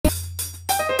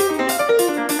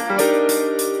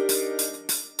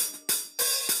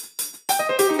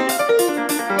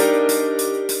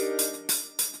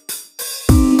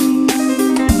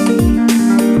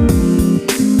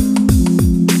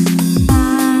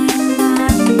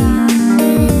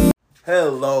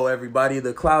Hello, everybody.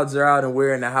 The clouds are out and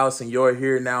we're in the house and you're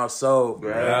here now, so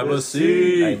grab a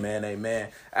seat. Amen, amen.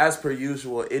 As per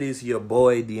usual, it is your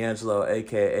boy, D'Angelo,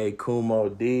 a.k.a. Kumo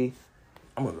D.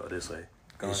 I'm going to go this way.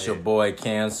 It's your boy,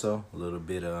 Cancel. A little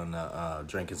bit on the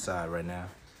drinking side right now.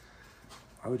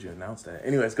 Why would you announce that?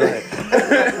 Anyways, go ahead.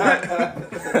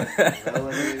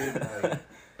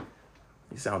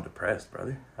 You sound depressed,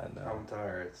 brother. I know. I'm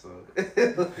tired, so.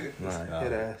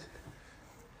 Right.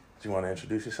 Do you want to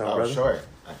introduce yourself, brother? Sure.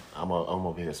 I'm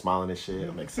over here smiling and shit.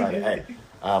 I'm excited. Hey,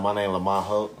 my name Lamont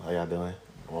Hope. How y'all doing?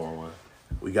 111.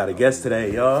 We got a guest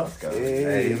today, y'all. Let's go.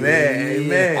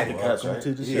 Amen. I can cuss, right?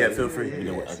 Yeah, feel free.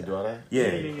 I can do all that?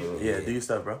 Yeah, do your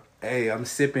stuff, bro. Hey, I'm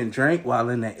sipping drink while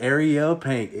in the Ariel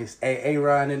paint. It's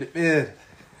A-Rod in the building.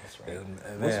 That's right.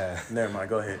 Yeah. Never mind,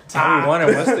 go ahead. I wonder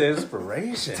what's the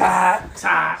inspiration.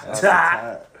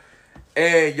 Ty.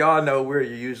 And y'all know we're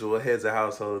your usual heads of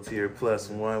households here, plus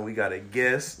one. We got a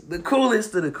guest, the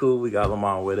coolest of the cool. We got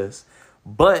Lamont with us.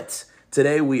 But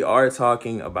today we are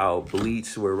talking about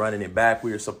Bleach. We're running it back.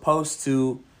 We were supposed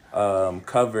to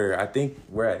cover, I think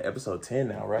we're at episode 10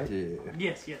 now, right? Yeah.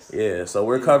 Yes. Yeah, so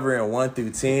we're covering 1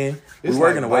 through 10. It's We were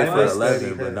going to wait Bible for 11,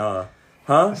 study, but huh? nah.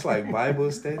 Huh? It's like Bible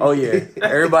study. Oh, yeah.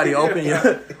 Everybody open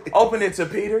it to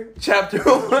Peter, chapter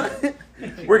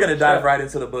 1. We're going to dive right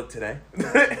into the book today.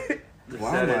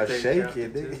 Why am I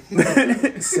shaking,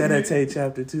 nigga? Sedate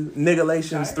chapter 2.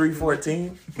 Nigalations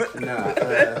 3:14. Nah,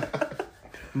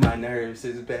 my nerves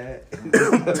is bad.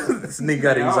 This nigga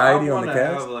got anxiety on the I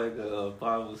cast. have like a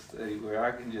Bible study where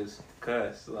I can just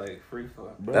cuss like free fun.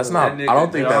 That's not. That I don't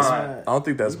nigga think John. that's. I don't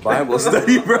think that's Bible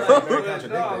study, bro. That's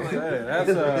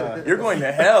You're going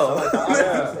to hell.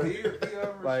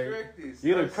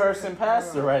 you're the cursing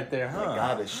pastor right there, huh?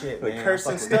 God is shit, man. The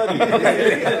cursing study.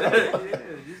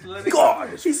 God,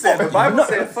 He said the Bible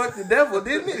said fuck the devil,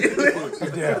 didn't it?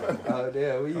 Oh,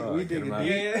 damn. We get dig him it out.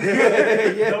 deep.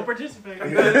 Yeah. Don't participate.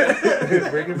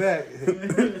 Bring it back.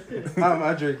 How am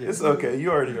I drinking? It's okay.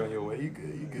 You already on your way. You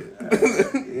good.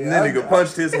 Yeah, That nigga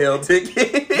punched his hell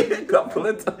ticket a couple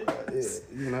of times.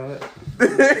 You know what?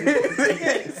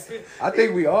 I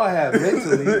think we all have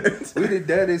mentally. We did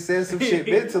that and said some shit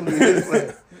mentally. It's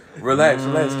like, Relax.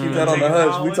 Keep that on the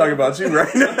hush. We talking about you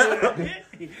right now.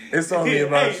 It's only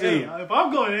about Hey, you. if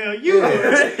I'm going to hell, you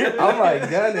go to hell. I'm like,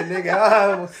 done it, nigga.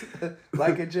 I was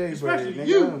like a J bird, Especially nigga.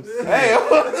 you. Hey,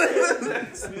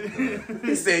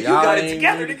 he said you Y'all got it ain't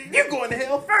together. Nigga. You going to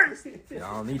hell first. Y'all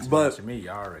don't need to But- mention me.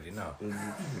 Y'all already know.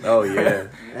 Oh yeah,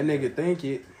 That nigga think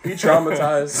it. he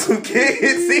traumatized some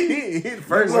kids. He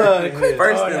first in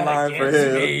line for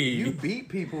him. You beat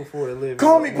people for a living.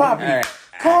 Call me Poppy.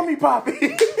 Call me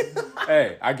Poppy.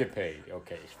 Hey, I get paid.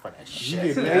 Okay, for that You shit.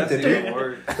 get That's paid to the beat.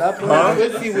 word. Stop playing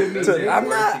pussy with me. nigga. I'm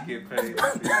not. To get paid.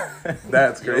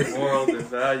 That's Your crazy. morals and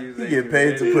values. You ain't get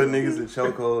paid to committed. put niggas in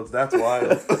chokeholds. That's wild.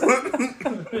 And he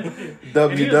was happy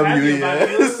about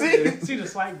WWE. it. See the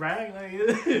slight brag? Like,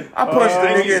 I punched the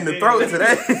I nigga in the get throat paid.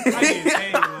 today. I get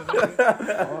paid,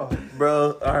 motherfucker.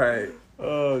 Bro, all right.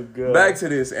 Oh god. Back to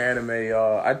this anime,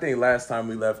 y'all. I think last time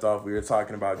we left off, we were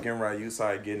talking about Genrai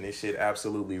Yusai getting this shit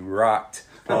absolutely rocked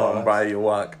by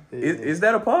Yawak. Is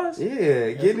that a pause? Yeah,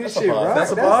 getting this That's a shit pause. right.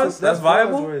 That's a pause? That's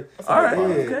viable? word. All right, Yeah.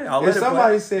 okay. I'll If let it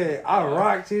somebody play. said I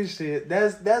rocked his shit,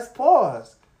 that's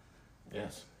pause.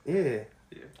 Yes. Yeah.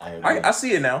 I agree. I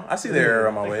see it now. I see the error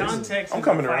on my The way. context I'm of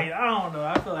coming the around. fight, I don't know.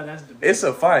 I feel like that's the It's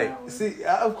a fight. See,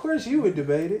 of course you would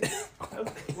debate it.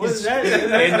 What is that?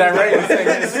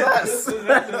 Indirect. Sus.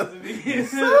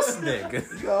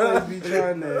 Nigga. You always be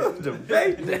trying to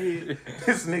Debate.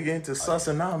 This nigga into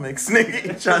susonomics.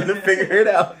 Nigga he trying to figure it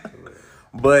out.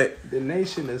 But the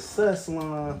nation of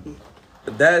Suslan.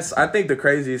 I think the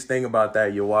craziest thing about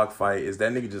that Yawak fight is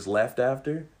that nigga just left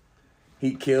after.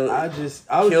 He killed. I was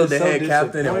Killed just the so head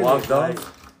captain and disappointed, walked like,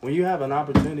 off. When you have an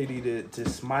opportunity to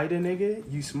smite a nigga,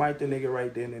 you smite the nigga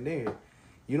right then and there.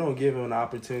 You don't give him an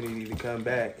opportunity to come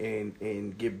back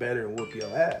and get better and whoop your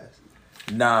ass.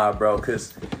 Nah, bro,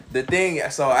 because the thing,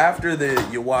 so after the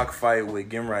Yawak fight with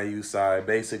Genrai Yusai,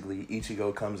 basically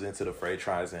Ichigo comes into the fray,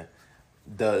 tries and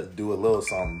does do a little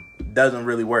something. Doesn't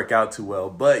really work out too well,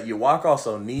 but Yawak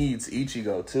also needs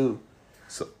Ichigo too.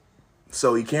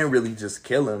 So he can't really just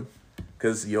kill him,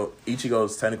 because Ichigo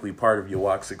is technically part of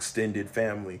Yawak's extended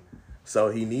family. So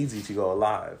he needs Ichigo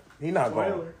alive. He not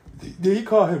going. Spoiler. Did he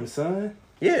call him son?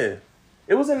 Yeah.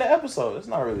 It was in the episode. It's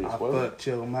not really a I spoiler. fucked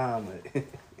your mama.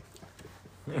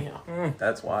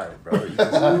 That's why, bro. You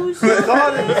just- He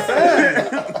called him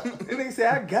son. And they say,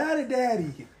 I got it,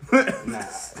 daddy. Nah.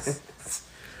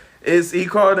 He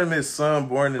called him his son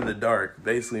born in the dark,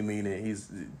 basically meaning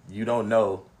you don't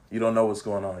know You don't know what's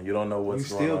going on. You don't know what's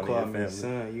You going still on call in me your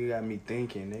family. son. You got me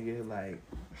thinking, nigga.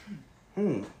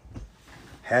 Like,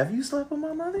 Have you slept with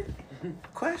my mother?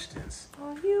 Questions.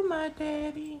 Are you my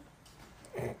daddy?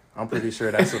 I'm pretty sure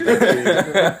that's what that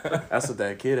kid. That's what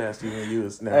that kid asked you when you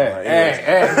was. Never mind. Hey,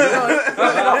 get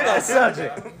off that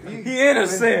subject. He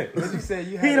innocent. What you say?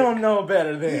 You had He her, don't know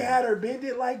better He than. had her bend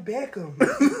it like Beckham.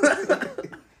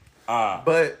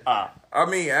 But I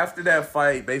mean, after that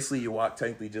fight, basically Iwak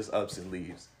technically just ups and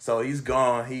leaves. So he's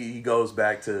gone. He goes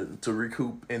back to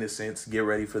recoup innocence, get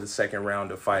ready for the second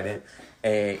round of fighting.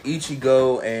 And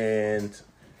Ichigo and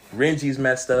Renji's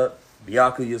messed up.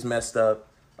 Byakuya's messed up.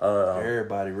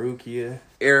 Everybody, Rukia.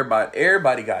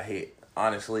 Everybody got hit.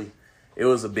 Honestly, it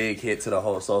was a big hit to the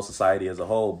whole Soul Society as a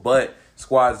whole. But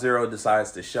Squad Zero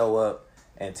decides to show up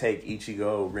and take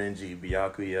Ichigo, Renji,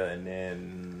 Byakuya, and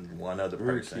then one other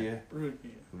person. Rukia.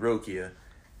 Rukia.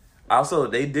 Also,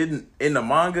 they didn't in the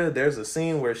manga. There's a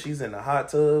scene where she's in the hot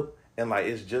tub and like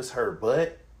it's just her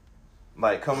butt,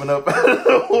 like coming up out of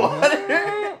the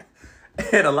water.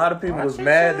 And a lot of people was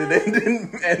mad that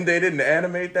they didn't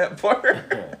animate that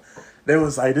part. They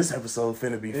was like, this episode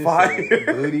finna be fire.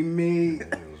 Booty meat.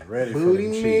 He was ready Booty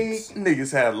for them meat. cheeks.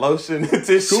 Niggas had lotion and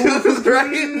tissues right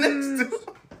next to.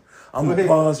 I'm gonna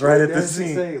pause right at the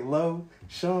scene. Say low,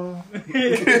 Sean.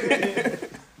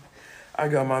 I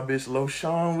got my bitch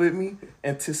Lotion with me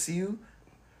and tissue.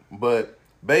 But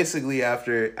basically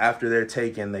after they're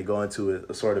taken, they go into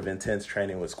a sort of intense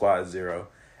training with Squad Zero.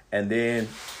 And then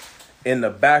in the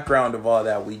background of all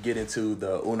that, we get into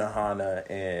the Unohana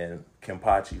and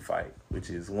Kenpachi fight, which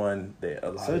is one that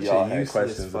a lot of Such y'all a had useless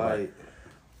questions fight. about.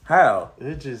 How?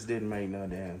 It just didn't make no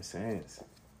damn sense.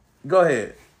 Go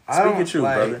ahead. Speak your truth,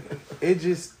 brother. It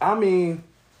just, I mean,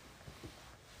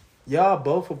 y'all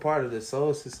both are part of the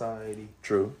Soul Society,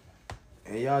 True.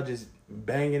 and y'all just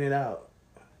banging it out.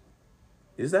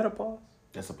 Is that a pause?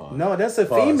 That's a pause. No, that's a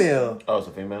Pause. female. Oh, it's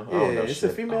a female? I Yeah, don't know it's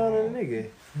shit. a female and a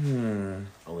nigga.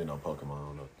 Only know Pokemon. I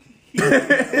don't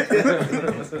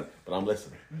know. But I'm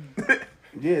listening.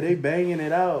 Yeah, they banging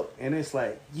it out, and it's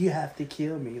like, you have to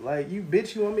kill me. Like, you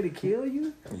bitch, you want me to kill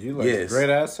you? You like Yes. a great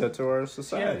asset to our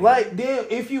society. Like, damn,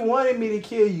 if you wanted me to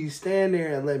kill you, stand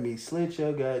there and let me slit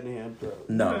your goddamn throat.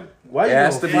 No. Why It you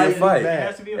has to gonna be a me fight. back? It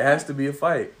has to be a It has to be a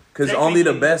fight. Because only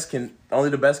the best can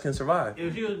survive.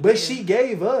 If she was But being- she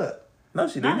gave up. No,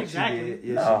 she Not didn't. exactly. She did.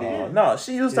 Yeah, she did. No,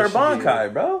 she used Yeah, her she did.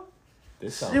 Bankai, bro.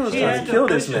 This She was sounds She trying had to kill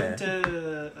this push man. him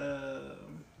to,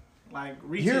 like,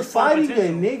 reach You're his full fighting a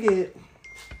potential. nigga.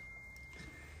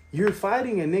 You're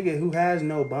fighting a nigga who has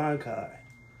no Bankai.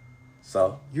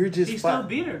 So You're just He still fight.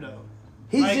 beat her though.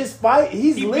 He's like, just fight.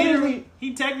 He's He literally. beat her.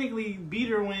 He technically beat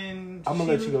her when. I'm gonna she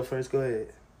let was- you go first. Go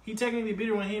ahead. He technically beat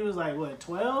her when he was like what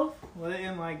 12,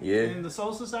 in the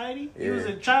Soul Society. He was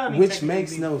Yeah. a child, and he Which technically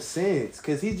makes beat no sense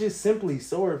because he's just simply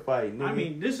sword fighting. Nigga. I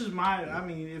mean, this is my. I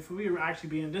mean, if we were actually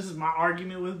being, this is my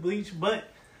argument with Bleach. But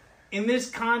in this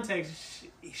context,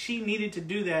 she needed to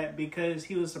do that because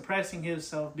he was suppressing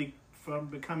himself from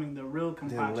becoming the real then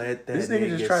Kenpachi. let that this nigga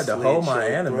just nigga tried to slit hold my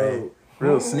your anime. throat.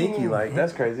 Real sneaky, like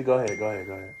that's crazy. Go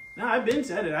ahead. No, I've been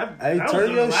said it. Hey, that was turn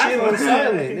the your last shit one. on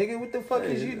silent, nigga. What the fuck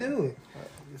is you doing?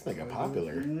 This nigga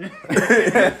popular.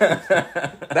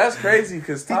 That's crazy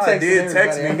because Todd texted did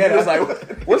text me. everybody. He was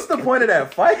like, "What's the point of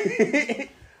that fight?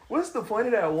 What's the point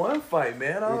of that one fight,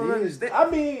 man? I don't It is. understand." I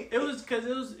mean, It was because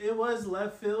it was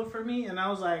left field for me, and I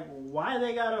was like, why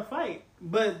they gotta fight?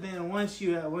 But then once he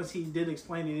did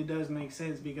explain it, it does make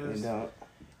sense because you know,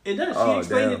 it does. She Oh,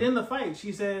 explained damn. it in the fight.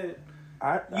 She said,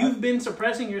 I "You've been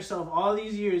suppressing yourself all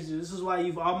these years. This is why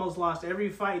you've almost lost every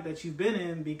fight that you've been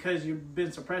in because you've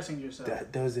been suppressing yourself."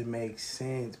 that doesn't make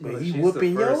sense. But But he she's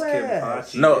whooping the your first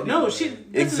ass. Kenpachi No. anyway. No, she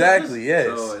Exactly.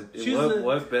 Yes. So She's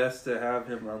what best to have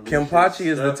him unleash Kenpachi his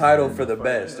is the stuff title in for the fight.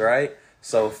 best, right?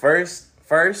 So first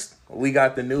we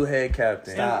got the new head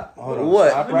captain. Stop. Hold on.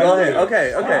 What? Stop Go right ahead. there. Okay.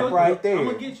 Stop Okay. right there. I'm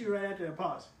gonna get you right after that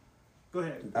pause. Go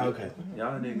ahead. Okay.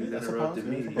 Y'all niggas That's a interrupted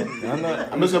pause, me.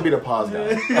 I'm just gonna be the pause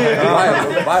guy.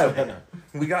 Viable.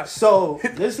 We got So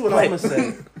this is what I'm gonna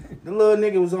say. The little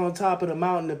nigga was on top of the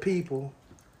mountain of people.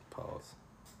 Pause.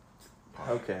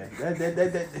 Okay.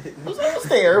 Was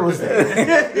there? Was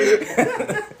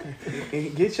there?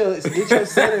 Get your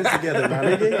sentence together, my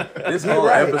nigga. this You're whole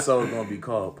right. episode gonna be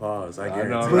called pause. I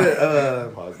guarantee.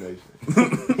 know. But Pause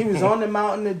nation. he was on the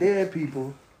mountain of dead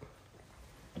people,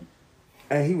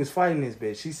 and he was fighting this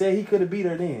bitch. She said he could have beat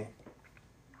her then,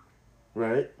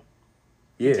 right?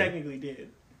 He Yeah. technically did.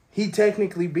 He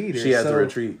technically beat her. She had so, to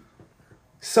retreat.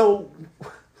 So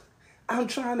I'm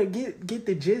trying to get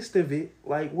the gist of it.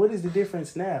 Like, what is the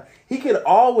difference now? He could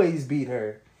always beat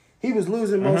her. He was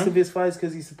losing most of his fights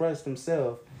because he suppressed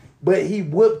himself. but he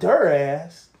whooped her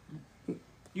ass.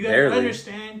 You have to Barely.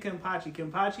 understand Kenpachi.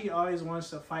 Kenpachi always wants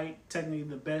to fight technically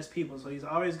the best people, so he's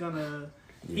always gonna.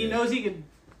 He knows he could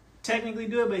technically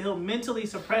do it, but he'll mentally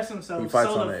suppress himself He fights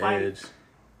so on the the fight edge.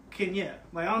 can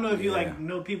Like I don't know if you Yeah. like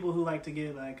know people who like to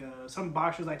get like some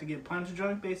boxers like to get punch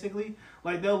drunk. Basically,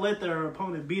 like they'll let their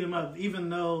opponent beat them up, even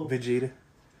though. Vegeta.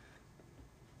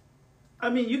 I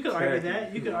mean, you could argue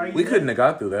that. You could argue. We that. couldn't have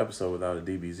got through the episode without a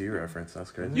DBZ reference. That's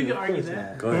crazy. You could Of argue course that.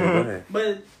 not. Go ahead.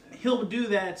 But he'll do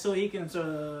that so he can,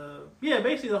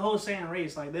 basically the whole Saiyan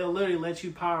race. Like, they'll literally let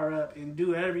you power up and do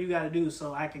whatever you got to do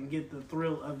so I can get the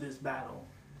thrill of this battle.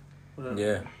 Well,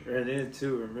 Yeah. And then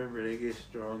too, remember they get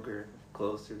stronger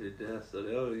closer to death, so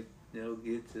they'll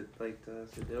get to like that.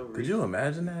 So they'll Could you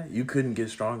imagine that? You couldn't get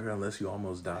stronger unless you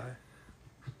almost die.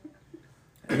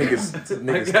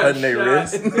 Niggas got cutting their shot.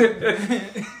 wrists. Damn,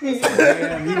 he done said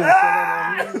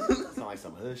that on me. Sound like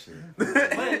some hood shit.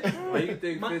 Why you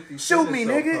think 50 Shoot Cent me, is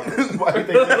so nigga. Why you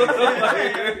think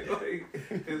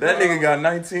That nigga got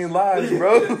 19 lives,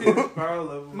 bro. power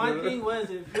level. My thing was,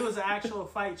 if it was an actual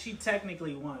fight, she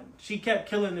technically won. She kept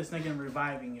killing this nigga and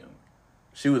reviving him.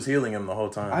 She was healing him the whole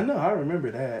time. I know, I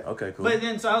remember that. Okay, cool. But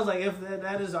then, so I was like, if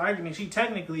that is the argument, she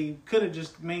technically could have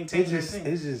just maintained her thing.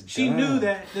 It's just She dumb. knew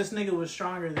that this nigga was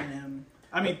stronger than him.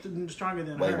 I mean, stronger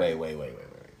than her. Wait.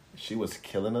 She was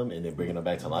killing him and then bringing him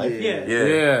back to life? Yeah.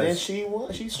 yeah. Then she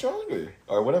won. She's stronger.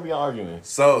 Or whatever y'all arguing.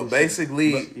 So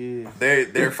basically, Yeah.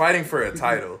 they're fighting for a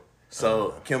title.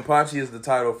 So Kenpachi is the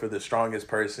title for the strongest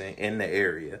person in the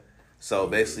area. So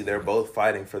basically, they're both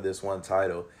fighting for this one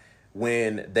title.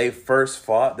 When they first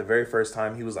fought, the very first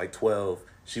time, he was like 12.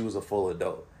 She was a full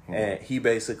adult. And he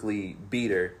basically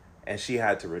beat her, and she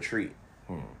had to retreat.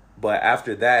 But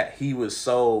after that, he was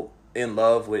so in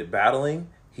love with battling,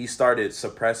 he started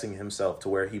suppressing himself to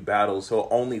where he battles. He'll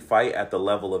only fight at the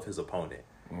level of his opponent.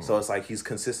 So it's like he's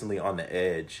consistently on the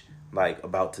edge, like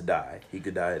about to die. He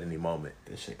could die at any moment.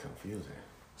 This shit confusing.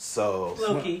 So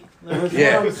Low key. That's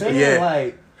Yeah, what I'm saying. yeah.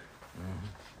 Like,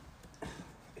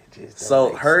 it just don't So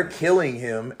make her sense. killing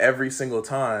him every single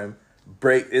time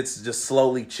it's just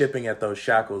slowly chipping at those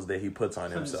shackles that he puts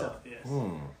on himself. Yes.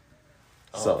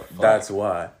 So fuck. that's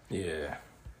why. Yeah.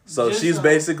 So Just she's so-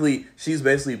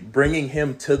 basically bringing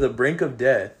him to the brink of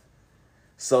death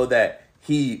so that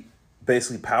he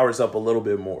basically powers up a little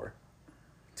bit more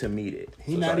to meet it.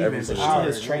 He So not every even single She's powered. time.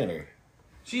 his trainer.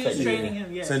 She is training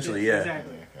him, yes. Essentially, yes, yeah.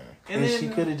 Exactly. And she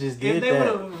could have just if did they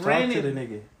that. would've Talk ran to it- the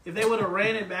nigga. If they would have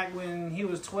ran it back when he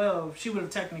was 12, she would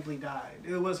have technically died.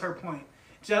 It was her point.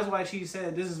 That's why she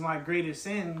said, this is my greatest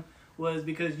sin, was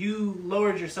because you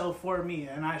lowered yourself for me,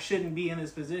 and I shouldn't be in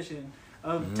this position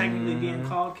of technically being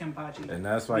called Kenpachi. And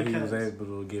that's why he was Because- able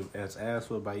to get his ass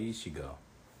whipped by Ichigo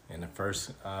in the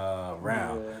first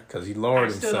round. Yeah. Because he I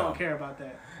lowered still don't himself. care about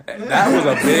that. That was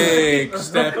a big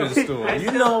stepping stool. I You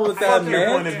still- know what that Fuck your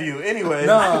point meant? of view. Anyway.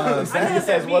 No, I know He what says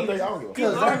that one means. thing, I don't give a He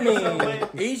because I lowered himself, mean, but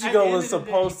at the Ichigo end was of the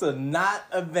day- supposed to not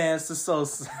advance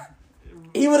to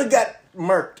he would have got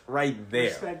murked right there.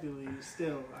 Respectively,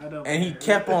 still, I don't And he care.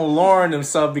 kept on lowering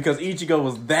himself because Ichigo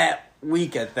was that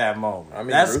weak at that moment. I mean,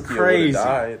 That's Rukia crazy. would've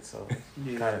died, so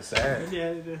Yeah. kind of sad.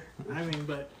 Yeah, I mean,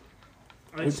 but...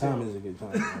 Good time is a good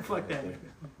time. Fuck that.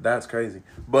 That's crazy.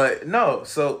 But no,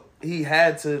 so he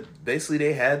had to basically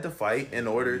they had to fight in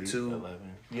order to,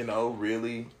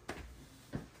 really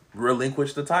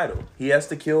relinquish the title. He has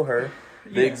to kill her.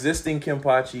 The Yeah. existing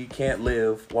Kenpachi can't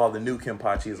live while the new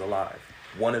Kenpachi is alive.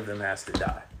 One of them has to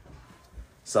die.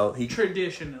 So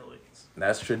Traditionally.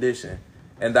 that's tradition.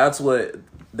 And that's what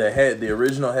the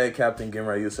original head captain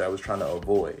Genrai Yusai was trying to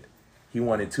avoid. He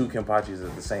wanted two Kenpachis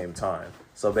at the same time.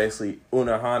 So basically,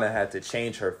 Unohana had to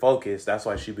change her focus. That's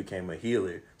why she became a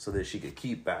healer, so that she could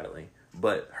keep battling.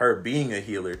 But her being a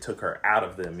healer took her out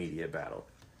of the immediate battle.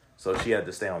 So she had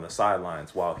to stay on the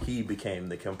sidelines while he became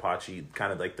the Kenpachi,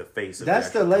 kind of like the face of That's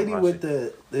the actual lady Kenpachi. with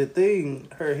the thing.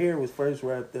 Her hair was first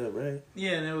wrapped up, right?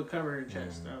 Yeah, and it would cover her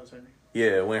chest. That was her name.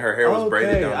 Yeah, when her hair was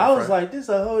braided down the I was front. like, this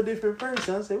a whole different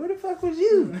person. I said, where the fuck was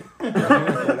you?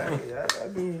 I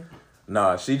mean,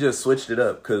 Nah, she just switched it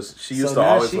up because she used so to now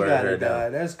always she wear her gotta hair die.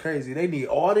 down. That's crazy. They need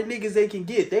all the niggas they can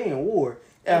get. They in war.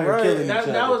 Out here Right. killing each That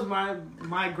other. was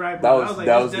my gripe. That I was- like,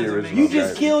 that this was the doesn't original make You Okay.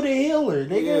 just killed a healer,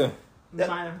 nigga. Yeah.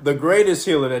 my, The greatest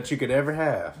healer that you could ever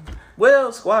have.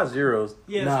 Well, Squad Zero's.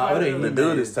 yeah, Nah, Spider- it ain't The him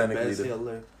dude that is technically best the-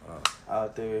 healer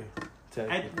out there. I-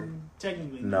 Technically.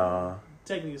 technically, Nah.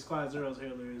 technically, Squad Zero's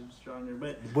healer is stronger,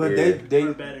 but But Yeah. they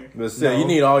we're better. But still, No. you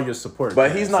need all your support.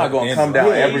 But he's not going to come down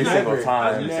Yeah, every he's single never- I was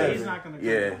time. gonna Never. say he's not gonna come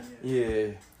Yeah. down yet. yeah.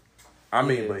 I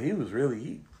mean, Yeah. but he was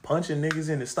really punching niggas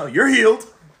in the stomach. You're healed.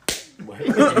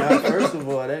 Now, first of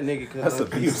all, that nigga could That's low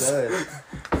key abuse. stud.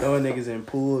 Throwing niggas in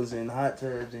pools and hot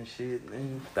tubs and shit.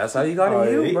 And That's how you got Oh,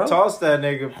 to you, he bro. tossed that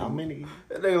nigga. How many?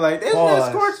 That nigga like, isn't Pause.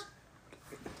 that scorch?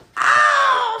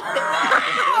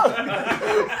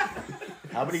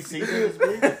 How many seasons?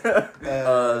 Big?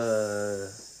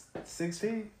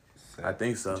 16? I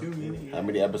think so. How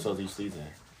many episodes each season?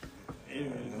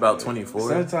 About 24.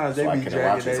 Sometimes they So I be couldn't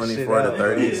dragging watch that it. shit 24 to out.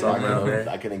 30, So something around there.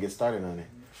 I couldn't get started on it.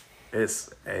 It's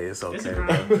okay. It's a It's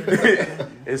grind. okay.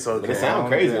 It sounds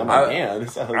crazy. I'm I- like, damn.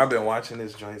 This sounds... I've been watching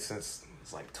this joint since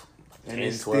it's like And 10,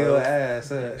 it's 12. still ass,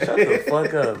 huh? Shut the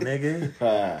fuck up, nigga. This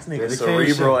nigga Dedication.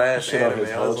 cerebral ass Shit on anime. his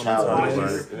I whole was on the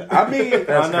childhood. toilet. I mean, That's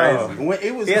I know. crazy. when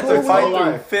it was He had cool to fight when-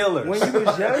 through fillers. when you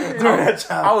was younger,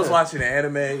 I was watching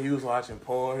anime. He was watching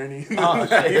porn. He Oh,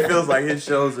 feels like his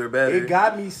shows are better. it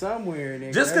got me somewhere.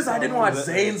 Nigga. Just because That's I didn't all watch I'm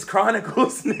Zane's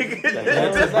Chronicles, nigga.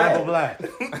 That was Apple Black.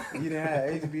 saying. You didn't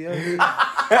have HBO?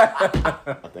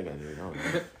 I think I did. I don't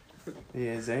know.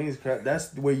 Yeah, Zane's crap.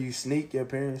 That's where you sneak your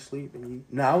parents sleep. And you...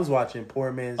 No, I was watching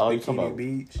Poor Man's Oh, you talking Bikini about-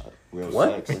 Beach. Real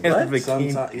What? sex. What? Bikini.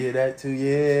 Sometime, yeah, that too.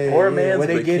 Yeah, Poor yeah. man's Where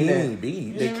they getting Bikini that?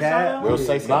 Beach. The You cat. Real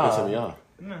sex Nah. pissing me off.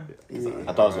 No. Yeah.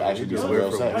 I thought it was actually just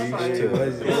real sex. That's like- Yeah, It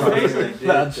was basically,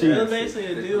 Not it was cheap. basically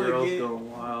a The dude girls would get.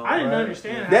 going wild. I didn't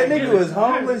understand how That to nigga get was it.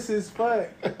 homeless as fuck.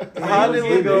 How did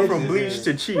we go from Bitches, bleach man.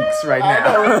 to cheeks right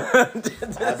now? I've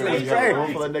been with a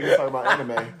room full of niggas talking about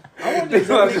anime. This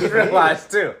one just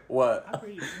realized too. What?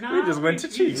 Nah, We just went to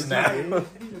cheeks now.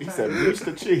 He said, bleach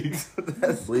the cheeks.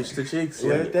 Bleach the cheeks.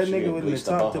 Well, Yeah. if that She nigga got wouldn't have bleached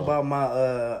the talked butthole.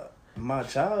 about my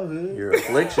childhood, Your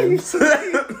afflictions.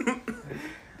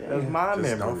 That's my Just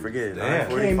memory. don't forget. Damn.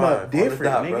 9:45 came on up the different,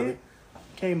 dot, nigga. brother.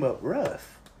 Came up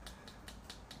rough.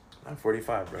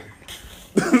 9:45, brother.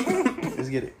 Let's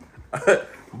get it.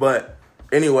 But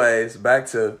anyways, back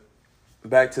to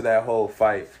that whole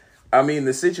fight. I mean,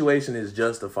 the situation is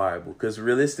justifiable because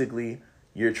realistically,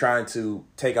 you're trying to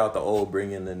take out the old,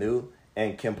 bring in the new,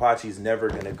 and Kenpachi's never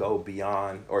gonna go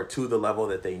beyond or to the level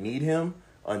that they need him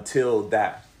until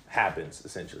that happens,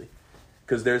 essentially.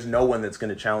 Because there's no one that's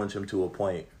gonna challenge him to a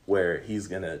point where he's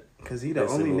gonna. Cause he the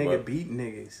Basically only move nigga up. beating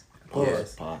niggas.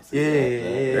 Yes. Pause. Yeah,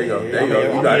 There you go. There you go.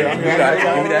 yeah, You got it. yeah, You got it.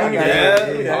 Give me that. Give me that.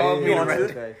 Give me that. Yeah, You want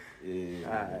it? Okay. Yeah.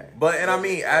 Alright. But and I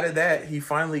mean, out of that, he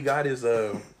finally got his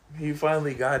his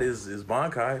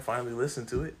Bankai. Finally listened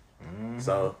to it.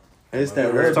 So It's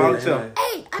that Let's red talk bitch, to man. him.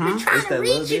 Hey, I've been trying It's to that reach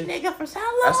little you, bitch. nigga, for so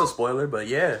long. that's a spoiler, but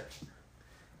yeah.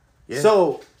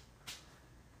 So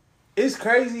it's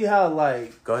crazy how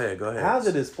like Go ahead. how's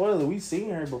it a spoiler? We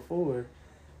seen her before.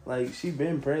 Like she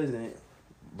been president.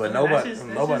 But That's nobody just-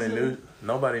 that's nobody just knew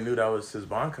nobody knew that was his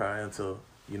Bankai until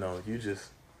you just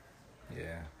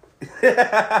Yeah.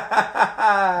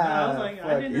 I was like,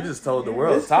 I didn't you know. just told the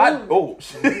world. It's Todd. cool. Oh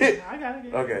shit. I got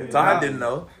it. Okay. Yeah. Todd didn't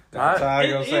know. Todd. Ty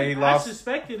gonna say he I lost.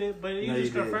 suspected it, but you No, just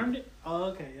you didn't. confirmed it. Oh,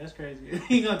 okay, that's crazy.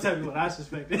 You gonna tell me what I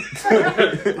suspected? All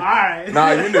right.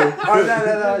 Nah, you knew. Oh, no.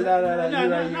 no, You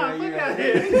no, right, no, you fuck right. out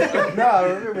here.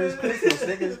 No, remember it's Christmas,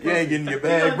 nigga. You ain't getting your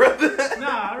bag, brother.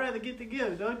 Nah, I'd rather get the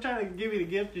gift. Don't try to give me the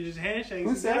gift and just handshake.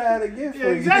 Who said I had a gift Yeah,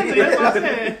 for exactly. you? That's what I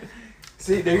said.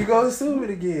 See, there you go, assume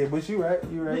it again. But you right.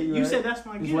 You said that's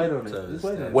my Just gift. wait on it. Just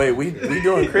wait on it. Wait, we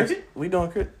doing Chris? We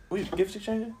gift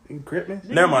exchanging? Christmas?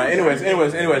 Never mind. Anyways,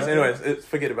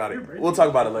 forget about it. We'll talk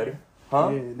about it later. Huh?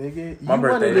 Yeah, nigga. My You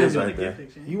birthday one of is them- right there.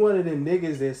 You one of them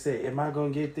niggas that say, "Am I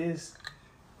gonna get this?"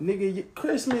 Nigga,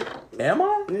 Christmas. Am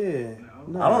I? Yeah.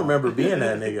 No. I don't remember being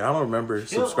that nigga. I don't remember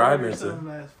subscribing to.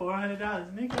 That's $400.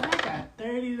 Nigga, I got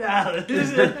 $30. That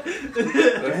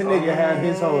nigga had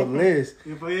his whole list.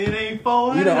 If it ain't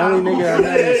 $400, You the only nigga I know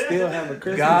that still have a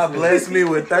Christmas. God list. bless me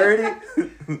with 30.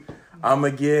 I'ma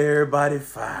give everybody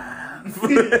 5.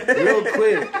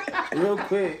 real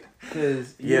quick,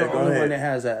 because you're Yeah, the go only ahead. one that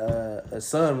has a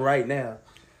son right now.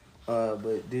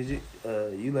 But did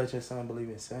you let your son believe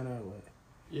in Santa or what?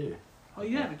 Yeah. Oh,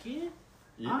 you have a kid?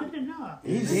 Yeah. I didn't know.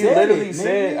 He literally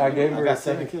said, I gave I her got a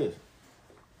 7 kids.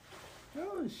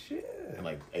 Oh shit. And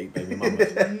like 8 baby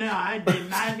mamas. No, I did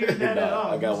not hear that at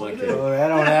all. I got 1 kid. Oh, that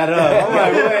don't add up. I'm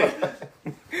like, wait.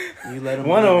 You let him.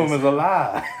 One believe of in them is a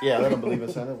lie. Yeah, I don't believe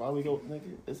in Santa. Why we go, nigga?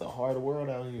 It's a hard world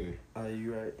out here.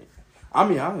 You right. I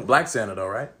mean, I'm Black Santa though,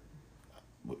 right?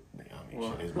 But, nigga, I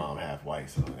mean, shit, his mom half white,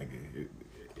 so nigga,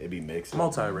 it be mixed.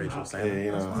 Multiracial Yeah, Santa.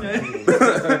 you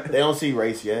know. They don't see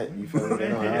race yet. You feel me? They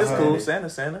don't have It's cool. it.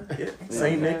 Santa. Yeah.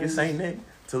 Saint Nick is Saint Nick.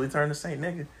 Till he turned to Saint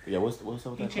Nigga. Yeah, what's up with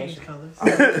He that changed question?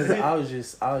 colors. I was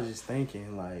just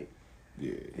thinking like,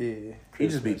 Yeah. yeah. He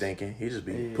just be thinking. He just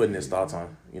be putting his thoughts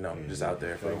on, just out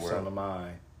there for the First on the world.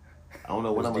 mind. I don't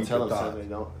know what Those I'm gonna deeper tell him. thoughts.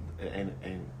 Something.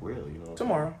 ain't real, you know.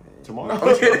 Tomorrow. Tomorrow.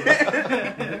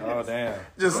 Oh damn!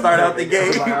 Just start out the Like,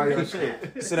 game. oh, yo,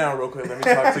 shit. Sit down real quick. Let me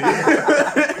talk to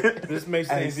you. This makes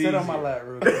Hey, things sit on easier. my lap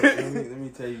real quick. Let me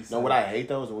tell you something. No, what I hate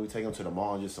though is when we take them to the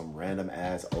mall and just some random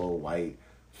ass old white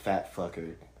fat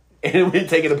fucker. And we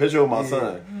taking a picture with my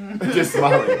son. Just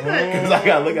smiling. Because I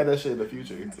gotta look at that shit in the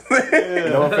future.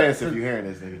 No offense if you're hearing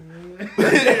this,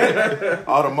 nigga.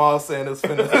 All the mall saying it's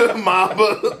finna mob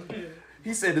up.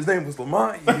 He said his name was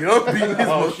Lamont. Yup, beating his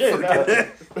Oh, shit,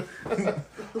 motherfucking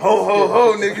ho ho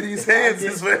ho, nigga. These hands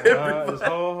is for everybody. It's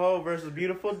ho ho versus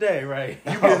beautiful day, right?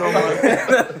 You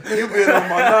been on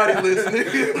my naughty list,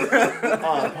 nigga.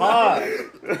 Pause.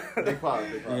 Big pause.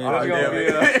 Big pause. Oh, damn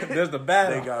it. There's the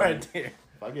battle They got right me. there.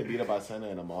 If I get beat up by Santa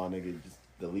in the mall, nigga, just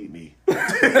delete me.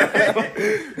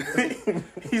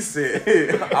 He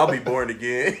said, "I'll be born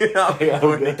again. I'll be I'm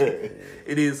born again. good.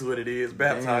 It is what it is.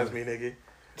 Baptize me, nigga."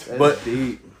 That's But-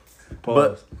 deep.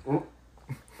 But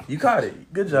you caught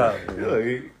it. Good job. I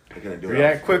couldn't do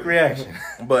it. Quick reaction.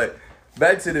 But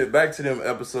back to them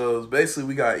episodes. Basically,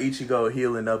 we got Ichigo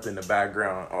healing up in the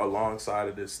background alongside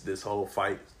of this whole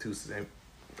fight.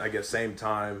 Same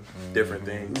time, different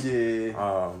things.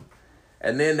 Yeah.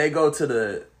 And then they go to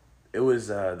the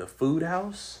food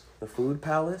house, the food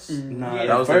palace. Nah, Yeah.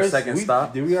 That was their first, second we-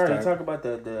 stop. Did we already Start. talk about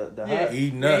the Yeah. hot?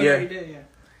 Eating Yeah, up. Yeah. you did, yeah.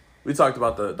 We talked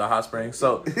about the hot springs.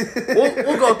 So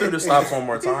we'll go through the stops one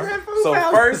more time. So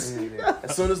first,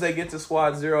 as soon as they get to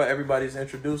Squad Zero, everybody's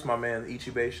introduced. My man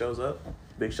Ichibei shows up.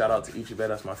 Big shout out to Ichibei.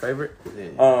 That's my favorite.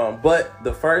 Yeah. But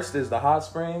the first is the hot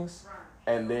springs,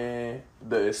 and then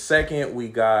the second we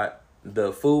got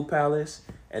the food palace,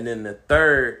 and then the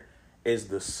third is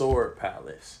the sword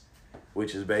palace,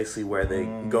 which is basically where they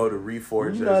go to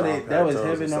reforge You their know zombie that was patrols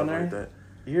heaven and stuff on like earth? that.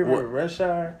 You remember What? Rush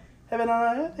Hour? Heaven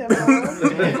on earth, heaven on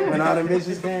earth. When all the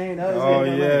bitches came. That was Oh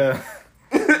heaven on earth.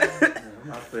 yeah.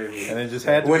 My favorite. And it just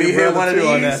had to When be he hit brother one of two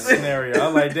on that these. scenario.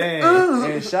 I'm like, dang.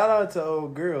 And shout out to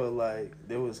old girl, like,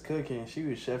 they was cooking. She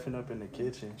was chefing up in the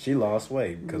kitchen. She lost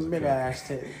weight because of Big it. ass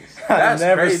titties. I've That's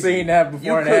never crazy. seen that You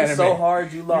before in cooked anime. so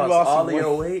hard you lost lost all some of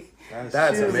your weight.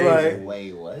 That's She was amazing.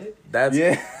 Wait, what? That's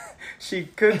Yeah, she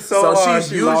cooked so, so hard.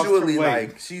 she's she lost her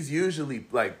usually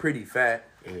weight. like pretty fat,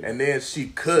 Yeah. and then she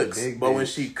cooks. Big But when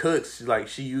bitch. she cooks,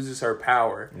 she uses her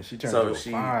power, And she turns so into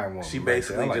a fine woman she right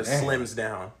basically there. I'm like, just damn. slims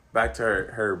down back to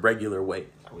her regular weight.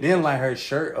 Then, like, her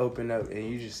shirt opened up and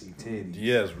you just see titties.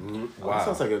 Yes, Wow. That wow.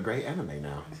 sounds like a great anime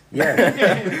now. Yeah,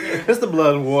 It's the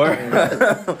blood war.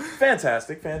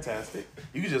 fantastic.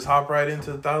 You can just hop right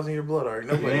into the 1,000-year blood arc.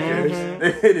 Nobody cares.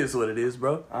 It is what it is,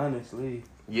 bro. Honestly.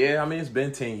 Yeah, I mean it's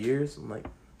been 10 years. Like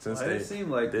since Well, they it seemed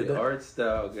like did the that. art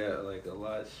style got like a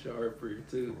lot sharper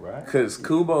too. Right. Because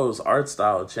Kubo's art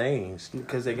style changed.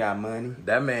 Because they got money.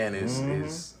 That man is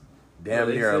damn Well,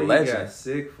 they near a said He legend. got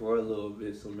sick for a little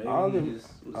bit, so maybe All he the- just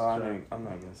was Oh, trying. I'm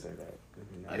not going to say that.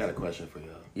 I got a question for y'all.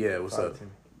 Yeah, what's Talk up? to me.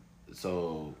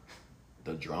 So,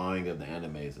 the drawing of the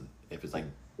animes, if it's like,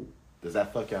 does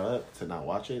that fuck y'all up to not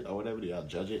watch it or whatever? Do y'all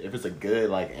judge it? If it's a good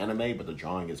like anime, but the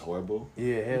drawing is horrible,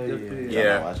 Yeah, hell yeah. Good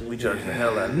Yeah, watch it? we judge the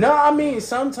hell out of it. No, I mean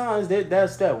sometimes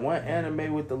that's that one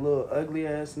anime with the little ugly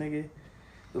ass nigga,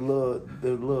 the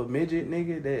little midget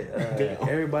nigga that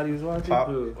everybody was watching. Pop.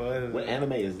 what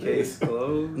anime is Case this?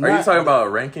 closed. Are you Not- talking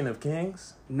about Ranking of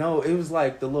Kings? No, it was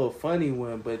like the little funny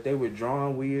one, but they were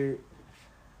drawn weird.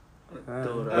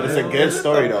 But it's a good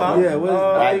story though. Yeah, it was.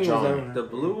 I Black think it was. drawing. The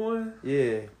blue one,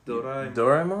 Yeah, Doraemon.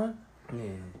 Doraemon?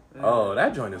 yeah. Oh,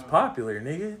 that joint is popular,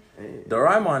 nigga.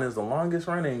 Doraemon is the longest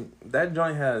running. That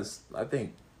joint has, I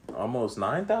think, almost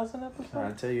 9,000 Trying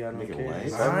episodes. to tell you, I don't Nigga, care. what?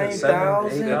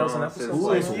 9,000? 8,000 Who episodes.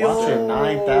 Who is Yo. watching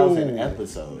 9,000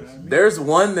 episodes? There's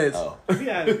one that's Oh, We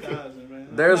had 1,000, man.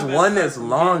 there's My one bad. that's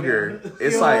longer.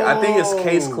 It's like I think it's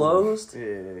Case Closed.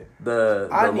 Yeah. The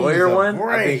I need lawyer a one. I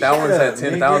break. think that one's Shut at up,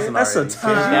 10,000 nigga. That's a already.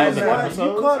 ton. 10,000 What? episodes?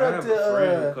 You caught I up have a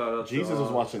friend who to caught up to Jesus was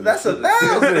all- watching. That's this a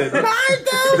thousand.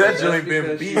 That joint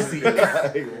been BC.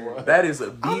 shit. That is a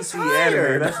BC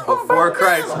anime. That's before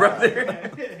Christ,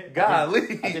 brother. Golly.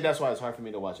 I think that's why it's hard for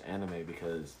me to watch anime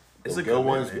because It's the a good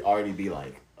ones commitment. already be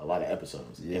like a lot of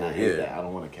episodes, and I hate Yeah. that. I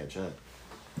don't want to catch up.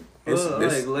 It's, Well,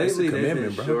 it's, like it's a lately they've been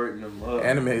commitment, bro. shortening them up.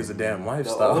 Anime is a damn The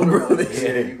lifestyle, older bro. ones, yeah,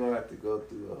 you're gonna have to go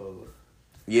through the whole.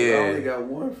 I only Yeah. got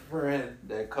one friend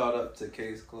that caught up to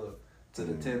Case Club to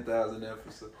the 10,000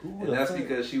 episode, and the that's fuck?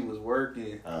 because she was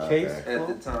working Case Okay. at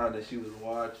the time that she was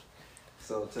watching.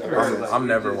 So to I'm- her, like, I'm we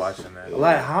never just- watching that.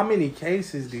 like how many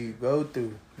cases do you go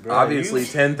through? Bro, Obviously,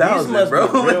 these 10,000, must bro.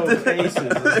 be real cases, to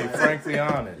be frankly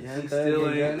honest. Yeah, He still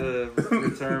ain't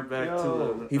returned back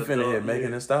Yo. to He finna hit Megan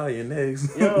yeah. Thee Stallion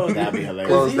next. Yo, That'd be hilarious.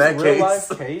 Close these that real case.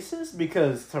 life cases?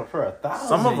 Because for 1,000,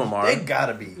 Some of 'em are. They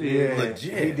gotta be Yeah,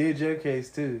 legit. he did your case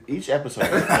too. Each episode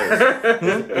is a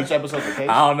case. Each episode's a case.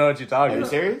 I don't know what you're Are talking you about.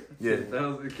 serious? Yeah. That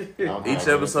was the kid. I don't Each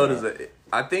know. episode is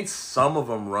I think some of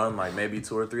them run like maybe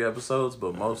 2 or 3 episodes,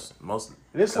 but most.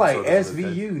 It's like episodes is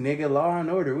SVU, nigga, Law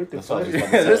and Order. What the That's what I fuck? was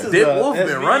about to This say. is Dick the Wolf been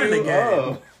SVU running the game.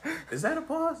 of- Is that a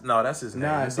pause? No, that's his name.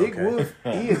 Nah, It's Dick okay. Wolf,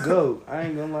 he a goat. I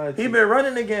ain't gonna lie to He you. been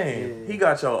running the game. Yeah. He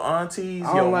got your aunties, I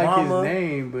your don't like mama. his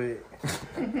name, but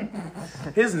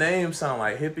His name sound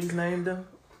like hippies named him.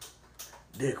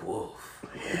 Dick Wolf.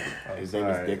 His name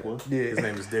is Dick Wolf. His yeah.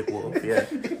 name is Dick Wolf. Yeah,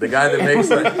 the guy that makes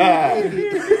the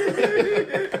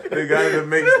guy that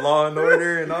makes Law and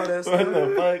Order and all that What stuff.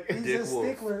 the fuck? He's Dick a Wolf.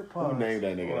 stickler. Who Pause. named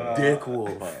that nigga? Dick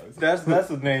Wolf. That's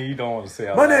the name you don't want to say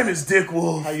out My loud. name is Dick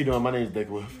Wolf. How you doing? My name's Dick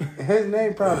Wolf. His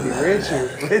name probably Richard.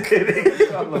 They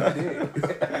call him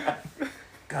Dick.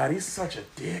 God, he's such a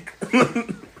dick.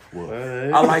 Wolf.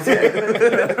 I like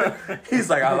that. He's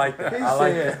like, I like that. He I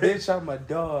like said, that. "Bitch, I'm a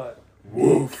dog."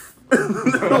 Wolf.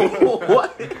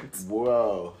 What?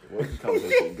 Whoa. Where's this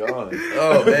conversation going?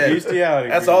 Oh man, Bestiality.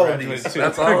 that's all of these.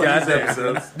 That's all of these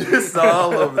episodes. Just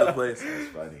all over the place. That's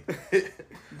funny.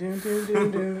 Dun, dun,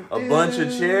 dun, dun, A bunch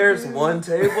of chairs, one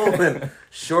table, and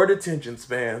short attention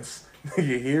spans.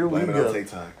 Here we Blame it on go.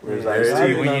 TikTok. Where's Yeah. Ice-T?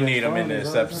 See, when you need them in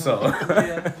this episode.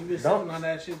 Yeah, you been sitting on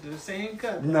that shit the same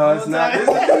cup. No, it's not. It's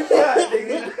a new shot,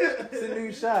 nigga. It's a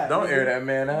new shot. Don't nigga. air that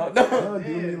man out. No. Don't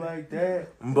do me like that.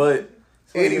 But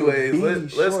like anyways, a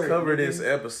let's short, cover nigga. this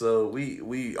episode.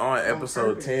 We on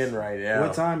episode purpose. 10 right now.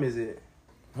 What time is it?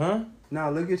 Huh? Nah,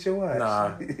 look at your watch.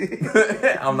 Nah.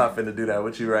 I'm not finna do that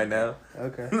with you right now.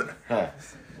 Okay. Huh.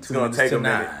 It's gonna take a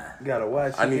minute. Gotta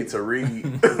watch. I it. need to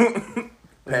read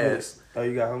past. Oh,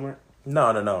 you got homework?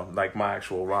 No. Like my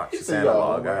actual watch. It's said you got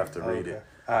analog. I homework? have to read it.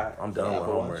 Alright. I'm done Yeah, with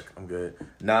Apple Watch. homework. I'm good.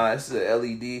 Nah, it's a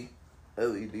LED That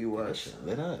watch. shit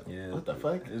lit up. Yeah. What the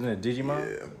fuck? Isn't it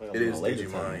Digimon? Yeah, it is Laser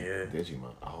Digimon. time. Yeah,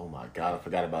 Digimon. Oh my god, I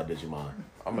forgot about Digimon.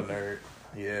 I'm a nerd.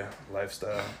 Yeah,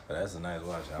 lifestyle. But that's a nice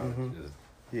watch. I was just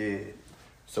Yeah.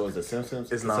 So is The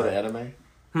Simpsons It's considered not.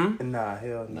 anime? Nah,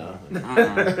 hell no. No.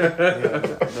 Hell no.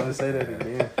 Don't say that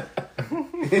again.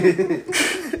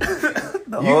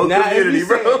 The whole community,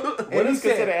 bro. What is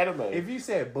considered anime? If you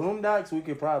said Boondocks, we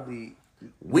could probably.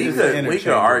 We It's could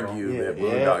interchangeable. argue Yeah. that Yeah.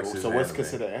 Boondocks is So what's anime.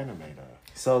 considered anime though?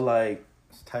 So like,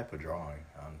 it's a type of drawing,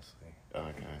 honestly.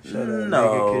 Okay. shut up, No.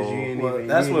 nigga, because you ain't Well, even.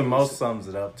 that's you what ain't most sums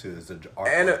it up to is the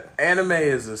art. Anime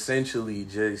is essentially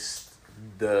just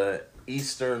the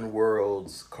Eastern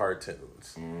world's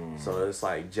cartoons. So it's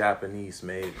like Japanese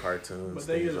made cartoons, But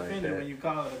they things get like offended that. when you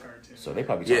call it a cartoon. So they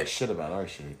probably Yeah. talk shit about our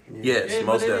shit. Yes, Yeah,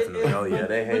 most but definitely. Oh yeah,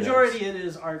 they hate majority us. it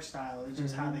is art style. It's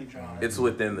just how they draw it. It's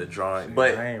within the drawing,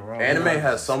 but I ain't wrong. anime I'm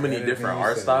has just so many scared different everything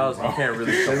art you styles. said. You can't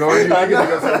really.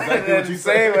 exactly what you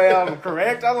say, man. I'm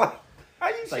correct. I'm like, how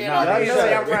you say nah, that? y'all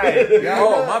Say know. I'm right.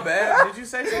 Oh my bad. Did you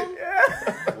say something?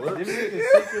 Them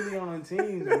niggas secretly on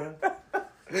teams, bro.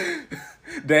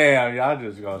 Damn, y'all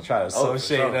just gonna try to for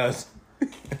associate sure. us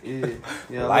Yeah.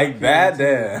 Yeah, like low-key that. on teams.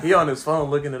 Damn. He on his phone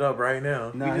looking it up right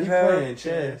now. Nah, he have- playing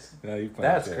chess. No, you playing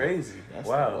That's chess. crazy. That's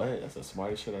Wow. what? That's the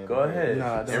smartest shit I ever Go heard. ahead.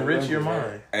 Nah, don't Enrich your remember that.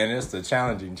 mind. And it's the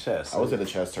challenging chess. I was in a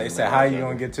chess They tournament. said, how you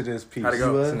gonna get to this piece How'd it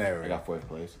go? I scenario? got fourth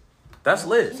place. That's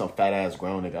lit. Some fat ass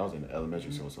grown nigga. I was in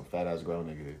elementary school. Some fat ass grown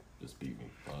nigga just beat me.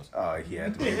 Oh, he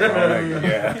had to be wrong.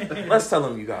 Yeah. Let's tell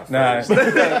him you got Nah, first.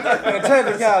 technically,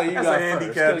 you That's got a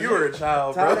handicap. first. You were a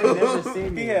child, Tyler never bro.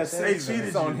 seen me He in had chess.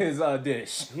 savings on his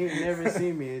dish. He ain't never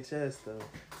seen me in chess though.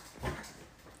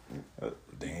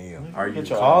 Damn. Are you Get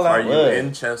your Call are out you look.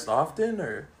 in chest often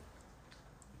or?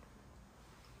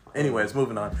 Anyways,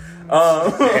 moving on.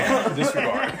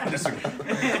 Disregard.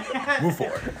 Move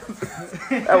forward.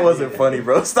 That wasn't funny,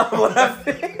 bro. Stop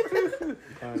laughing.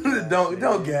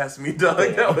 Don't gas me, dog.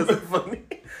 That wasn't funny.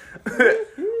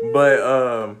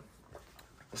 But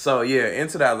so yeah,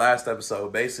 into that last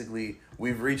episode, basically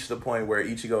we've reached the point where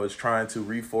Ichigo is trying to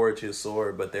reforge his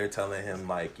sword, but they're telling him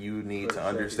like you need to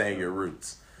understand your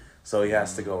roots. So he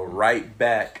has to go right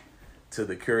back to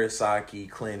the Kurosaki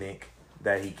clinic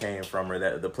that he came from, or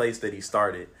that the place that he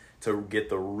started, to get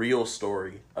the real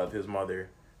story of his mother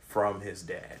from his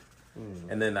dad.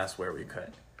 And then that's where we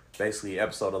cut. Basically,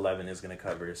 episode 11 is going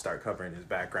to start covering his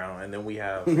background, and then we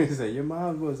have He said your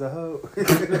mom was a hoe.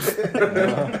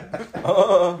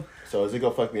 So is it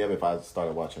gonna fuck me up if I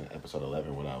started watching episode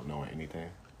 11 without knowing anything?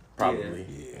 probably.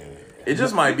 It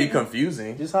just might be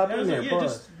confusing. Just hop Yeah, in so there, yeah,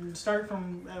 pause. just start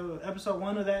from episode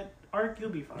 1 of that arc, you'll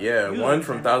be fine. Yeah, You'll one be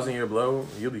from fine. Thousand Year Blow,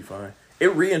 you'll be fine. It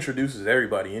reintroduces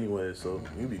everybody anyway, so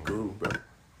you'll be cool, bro.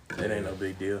 It ain't no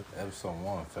big deal. Episode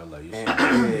 1 felt like you And,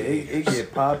 should yeah, it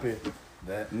get popping.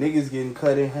 that. Niggas getting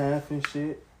cut in half and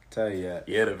shit. Tell you that.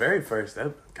 Yeah, the very first,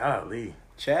 golly.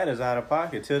 Chad is out of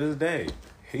pocket to this day.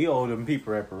 He owed them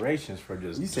people reparations for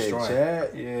just You said destroying. Chad?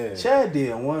 Yeah. Chad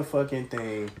did one fucking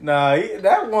thing. Nah,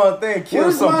 that one thing killed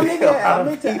Where's some my people. nigga at? I out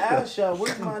meant of to people. ask y'all,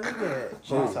 where's my nigga at?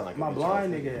 Chad sound like a My bitch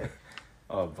blind ass nigga at?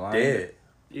 Oh, blind. Dead.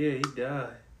 Yeah, he died.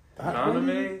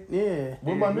 Anime? Yeah.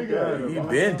 Where my nigga at? He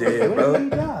been dead, When did bro. he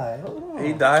die? Hold on.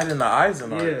 He died in the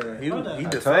Eisenhower. Yeah. Hold on. He I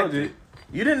told defected. you.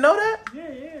 You didn't know that? Yeah.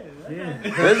 Yeah.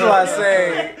 This is why I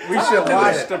say we should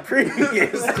watch the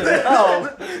previous to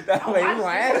know. That way we won't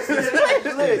ask this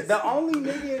question. Look, the only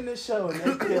nigga in the show, and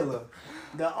they kill him.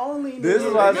 The only nigga. This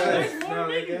is why I in the say- show- There's more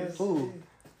niggas.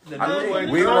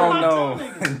 Who? We won't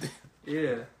know.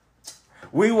 Yeah.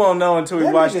 We won't know until we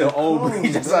That watch nigga the old cool. movie.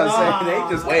 That's what I'm saying.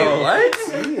 They just Wait, cold.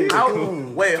 what? He is How,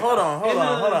 cool. wait, hold on. And the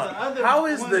other How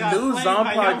is one the got new played by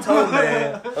Zombie Young Toe Buck.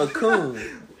 Man a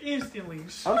coon? Instantly.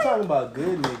 I'm talking about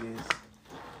good niggas.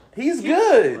 He's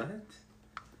good. What?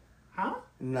 Huh?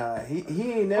 Nah, he ain't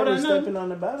Hold never on, no. stepping on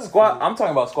the battlefield. Squad. I'm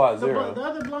talking about Squad The Zero.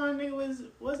 other blind nigga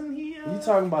wasn't he? You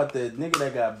talking about the nigga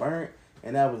that got burnt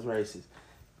and that was racist?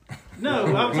 No,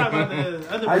 I'm talking about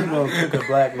the other. How you blind- gonna cook a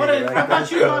black Hold nigga? on, I Like thought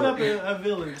that? you brought up a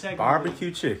villain. Technically.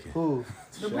 Barbecue chicken. Who?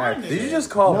 The blind nigga. Did you just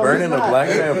call No, burning he's a not. black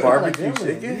He's man not barbecue a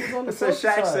villain. chicken? He's on the So fuck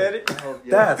Shaq side. said it.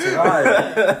 That's right.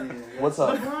 Yeah. What's The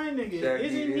up? blind nigga. Shaq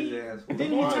Isn't beat he? his ass.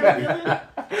 Didn't he turn villain?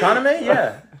 Coname?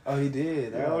 Yeah. Oh, he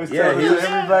did. I always Yeah, tell he them was-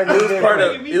 every black He was nigga part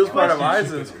that- of. He was part of Question.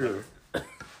 Eisen's crew.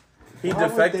 He Why would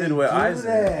defected they with do Eisen.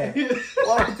 that?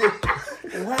 Why would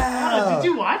they? Wow. Did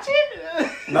you watch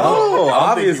it? No, I don't think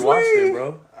obviously. you watched it,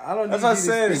 bro. I don't. That's need what I you to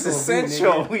said. It's speak on me,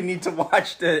 essential. nigga. We need to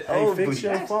watch the Hey, old fix Bleach.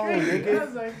 your phone, I nigga.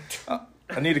 was like,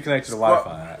 I need to connect to the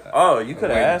Wi-Fi. Oh, you could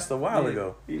have Wait. asked a while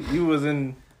ago. You was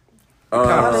in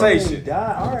Conversation. He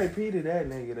died. R.I.P. to that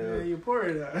nigga yeah, though. you pour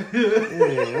it out. Yeah,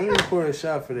 let me pour a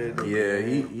shot for that nigga. Yeah,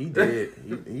 he did.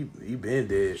 He been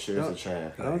dead. Shares a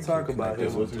Chad. Don't talk about him.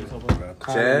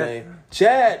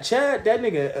 Chad? Chad, that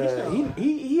nigga,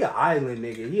 he an island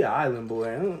nigga. He an island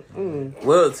boy.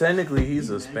 Well, technically he's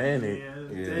Hispanic.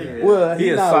 Yeah. Well, He he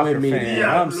a not soccer with me. fan. Then.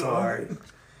 Yeah. I'm sorry.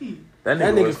 That That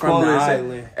nigga, nigga was from cool the as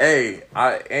island. Hey,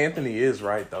 Anthony is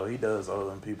right though. He does owe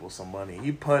them people some money.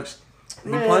 He punched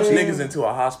Man. niggas into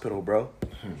a hospital, bro.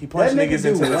 He punched That nigga niggas do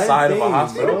into the one side of a thing,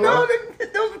 hospital, bro. bro.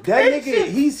 That nigga,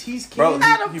 he's kin. Bro, you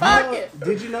out of know- pocket.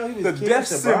 Did you know he was The kin death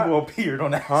to symbol Brock? appeared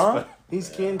on that. Huh? He's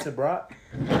kin to Brock.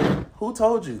 Who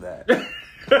told you that?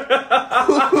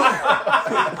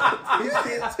 He's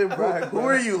kin to Brock. Who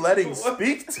are you letting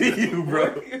speak to you,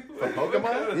 bro?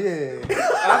 Pokemon? Yeah.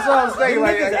 That's what I'm saying.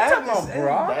 Like, Niggas you act talking the about same.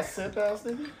 Brock? That simp ass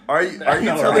nigga? Are you No,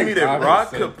 telling like me that Brock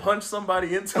Brock is could punch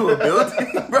somebody into a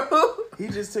building, bro? He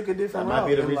just took a That different might route.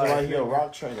 be the in reason life. why he a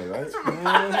rock trainer, right?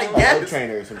 I A guess.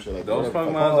 trainer or some shit like Those that.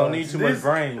 Pokemon don't need too much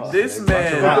brains. This rocks.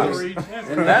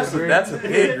 man, That's that's a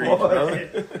pig reach, bro.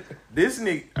 This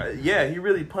nigga, yeah, he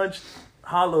really punched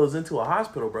Hollows into a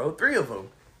hospital, bro. 3 of them.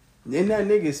 And that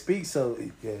nigga speaks so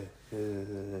yeah.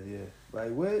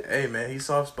 Like what? Hey man, he's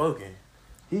soft spoken.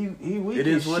 He weak It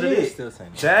as is what shit. it is. Still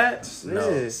saying Chad? No.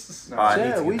 Yes. Oh, I need to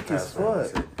Chad get weak past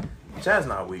as that. fuck. Chad's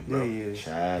not weak, Yeah, bro. yeah.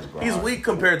 Chaz, bro. He's weak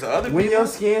compared to other When people. your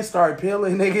skin start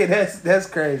peeling, nigga, that's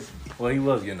crazy. Well, he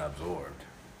was getting absorbed.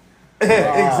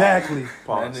 Exactly.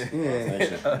 Pause. Yeah.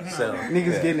 Nation. So,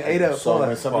 Niggas getting ate up. So when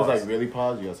Pause. something's Pause. like really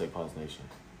pause, you gotta say pause nation.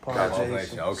 Gotcha. Pause.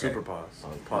 Nation, okay. super pause.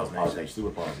 Pause Pause nation. nation. Super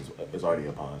pause is already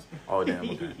a pause. Oh damn,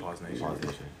 okay. Pause nation. Pause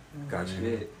nation. Gotcha.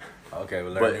 Shit. Okay, we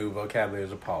learn But- new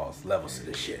vocabularies of pause. Levels to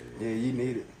this shit. Yeah, you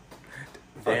need it.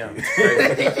 Damn.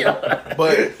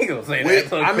 But He gonna say with,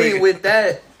 so I quick. mean, with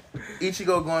that,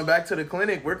 Ichigo going back to the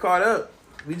clinic, we're caught up.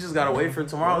 We just gotta wait for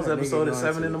tomorrow's That nigga episode at going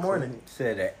 7 to in the the morning. clinic.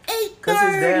 said that. Cause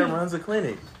his dad runs a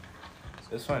clinic.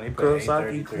 It's funny. He put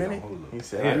Kurosaki 8:33 Clinic? on Hulu. He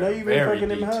said, Yeah, I know you've been very fucking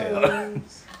them detailed.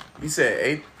 hoes. You said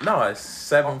 8? No, it's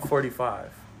 7:45.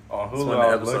 On That's Hulu, when the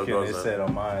I was episode looking. goes It up. said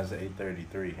on mine it's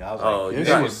 8:33. I was Oh, like, you This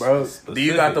got- was broke. Do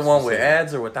you got the one with specific.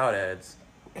 ads or without ads?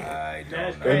 I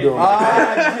That's don't know. crazy.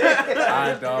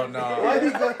 I don't Why know.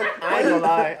 you go? I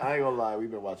ain't gonna lie. We've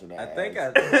been watching that. I think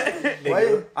ads.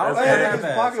 Wait, I was wait, saying niggas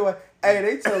that. pocket watch. Hey,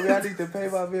 they told me I need to pay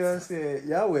my bill. I said,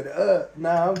 y'all went up.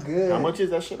 Nah, I'm good. How much is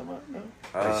that shit about now?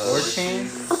 14?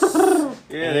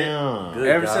 Yeah, they- Damn. Good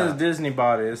ever God. since Disney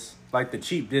bought it, it's like the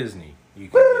cheap Disney you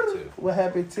can get to. What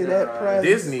happened to that price?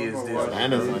 Disney is Disney.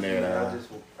 Atlanta's on there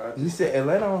now. You said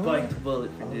Atlanta on Bite Hulu? the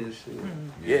bullet for this.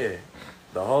 Yeah,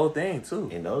 the whole thing too.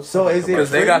 And those So is it Because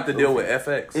they free? got to deal with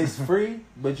FX. It's free,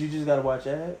 but you just gotta watch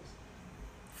ads.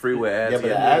 free with ads. Yeah, but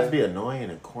the yeah. ads be annoying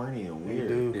and corny and weird.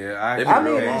 Dude. Yeah, They be I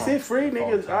real mean, long. is it free,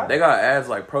 niggas? They got ads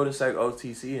like Protosec,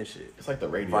 OTC, and shit. It's like the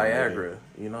radio. Viagra,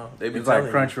 you know. They be It's like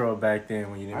telling Crunchyroll back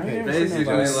then when you I didn't ain't pay. never seen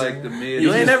basically nobody. like the mid.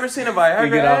 you ain't never seen a Viagra You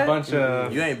get ad? a bunch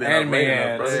of You ain't been anime up late enough,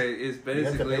 ads. brother. It's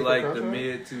basically pay like for the Crunchyroll?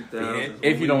 mid 2000s.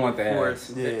 If you don't want the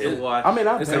ads. to watch. I mean,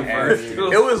 I It's pay an for ad. it.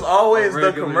 It was always the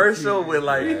Regular commercial TV. with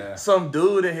like Yeah. some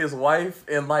dude and his wife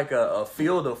in like a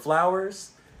field of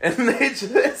flowers, and they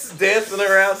just dancing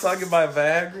around talking about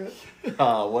Viagra.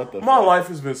 Oh, what the My fuck? life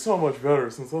has been so much better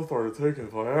since I started taking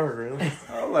Viagra.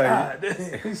 I'm like, God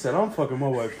damn. He said, "I'm fucking my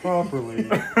wife properly."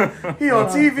 He on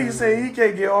TV saying he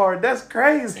can't get hard. That's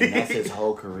crazy. And that's his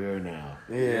whole career now.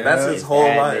 Yeah, That's his whole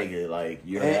that life. Nigga, like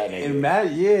you're that nigga. And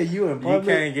Matt, yeah, you in public.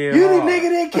 can't get You the hard. nigga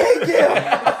that can't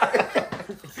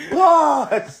get.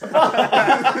 Pause.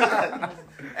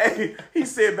 Hey, he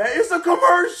said, man, it's a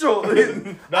commercial.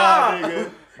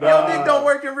 nigga. Your dick don't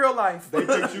work in real life. They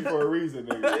picked you for a reason,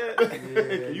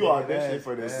 nigga. You auditioned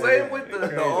for this. Same with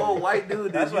the old white dude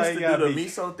that That's why used he to do gotta the be-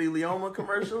 mesothelioma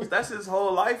commercials. That's his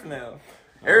whole life now.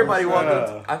 Everybody walked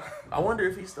up. I wonder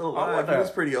if he's still alive. He wonder- was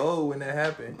pretty old when that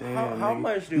happened. how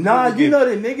much do Nah, people you get- know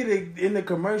the nigga that in the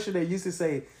commercial that used to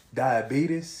say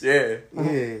diabetes. Yeah, Yeah,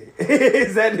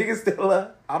 is that nigga still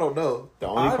up? I don't know. The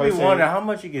only I'd be person wondering how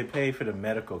much you get paid for the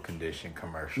medical condition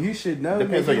commercial. You should know.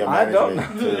 depends nigga. on your I don't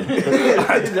management.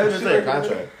 That Depends shit on your like-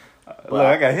 contract. But Look,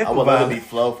 I got hit I would by love to be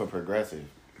Flo for Progressive.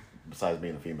 Besides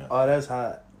being a female. Oh, that's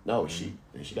hot. No, she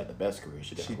got the best career.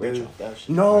 She got She rich do. off that shit.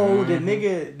 No, the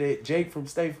nigga that Jake from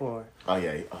State Farm. Oh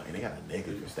yeah, and they got a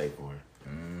nigga for State Farm.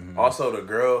 Also, the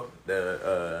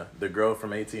girl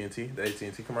from AT&T, the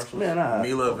AT&T commercials, Man,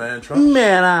 Mila Van Trump.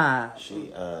 Man,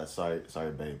 She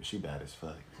sorry babe, she bad as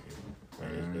fuck. Are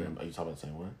you talking about the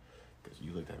same one? Because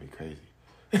you looked at me crazy.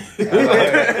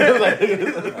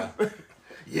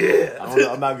 Yeah, I don't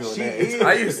know, I'm not good with She that. is.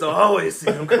 I used to always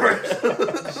see them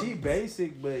commercials. She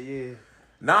basic, but yeah.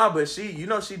 Nah, but she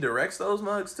directs those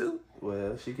mugs too.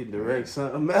 Well, she can direct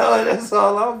something. That's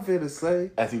all I'm finna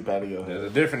say. As you patting your There's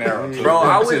head. a different arrow. Yeah. Bro,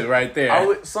 I That's would it right there. I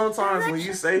would sometimes when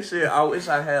you say shit, I wish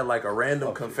I had like a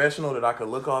random confessional that I could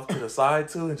look off to the side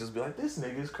to and just be like, "This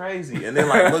nigga's crazy," and then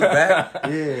like look back.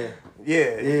 Yeah.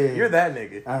 Yeah, Yeah. you're that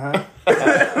nigga.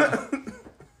 Uh-huh.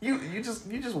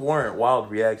 You just warrant wild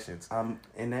reactions. I'm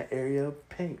in that area of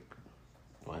pink.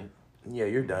 What? Yeah,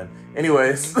 you're done.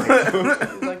 Anyways,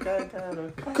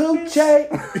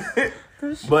 Coochie.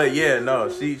 but yeah, no,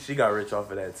 she got rich off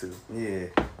of that too. Yeah.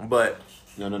 But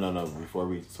No. Before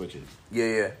we switch it,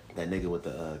 yeah, that nigga with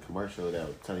the commercial that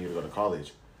was telling you to go to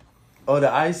college. Oh, the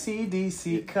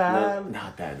ICDC No, college.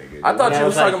 not that nigga. I thought The you one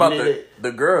was that talking about needed-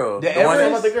 the girl, The the one Everest? that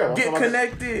I'm talking about the girl. I'm get talking about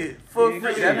connected for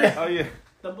free. Oh yeah.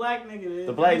 The black nigga.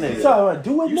 The black nigga. You talking about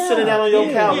do it You now? sitting down on your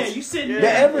Yeah. couch. Yeah, you sitting The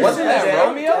there. Everest. Wasn't that That's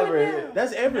Romeo? Everest.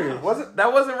 That's Everest.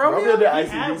 That wasn't Romeo? Romeo did He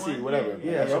had ICDC, one, whatever.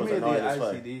 yeah. Yeah, That shit was Romeo did annoying as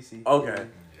fuck. ICDC. Okay.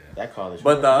 That college.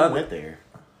 But the who other- went there.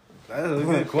 That's a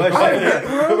good question.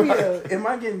 Romeo, am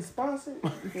I getting sponsored?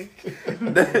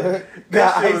 That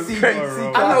Got shit was ICDC. crazy.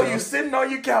 I know you sitting on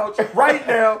your couch right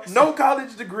now, no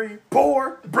college degree,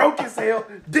 poor, broke as hell,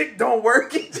 dick don't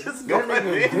work. He just going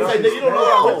He's in. like, nigga, you don't know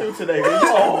what I went through today. Man.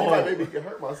 You might make me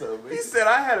hurt myself. He Man. said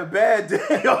I had a bad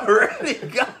day already.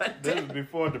 God This damn. was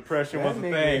before depression was a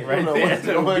nigga- thing, I right don't know there. what's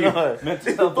going on.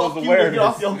 Mental health was Fuck you, man. Get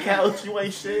off awareness. your couch. You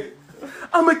ain't shit.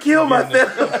 I'ma kill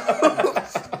myself.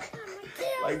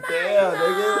 Like, damn,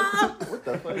 nigga. What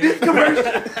the fuck?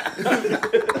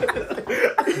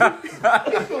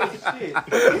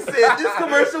 He said this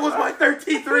commercial was my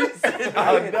 33 cent.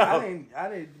 I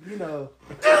didn't, you know,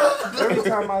 every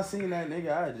time I seen that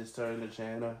nigga, I just turned the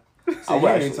channel. So you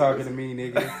ain't talking to me,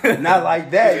 nigga. Not like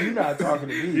that. You not talking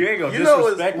to me. You ain't gonna You know,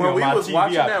 disrespect me when on we my was TV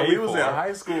watching I that, paid we was for. in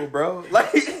high school, bro.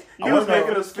 Like, he I was wanna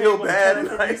making know- us feel bad in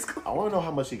high school. I want to know how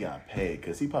much he got paid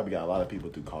because he probably got a lot of people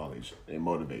through college and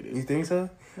motivated. You think so?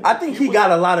 I think he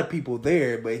got a lot of people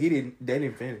there, but they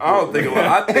didn't finish. I don't think it was.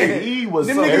 I think He was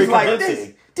Them very niggas like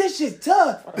convincing. this shit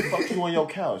tough. Why the fuck you on your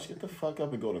couch? Get the fuck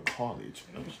up and go to college.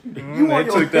 you They on your,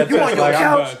 took that you on test your like I'm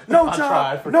couch, done. no I job,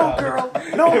 tried for no college. girl,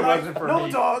 no It life, wasn't for no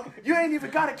me. dog. You ain't even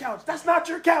got a couch. That's not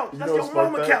your couch. That's your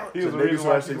mama couch. He was the niggas reason who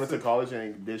why actually she went to college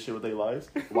and did shit with their lives.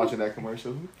 Watching that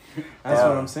commercial. That's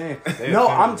what I'm saying. No,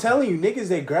 I'm telling you, niggas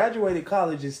that graduated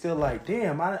college is still like,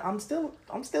 damn, I'm still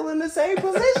in the same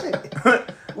position.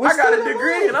 I got a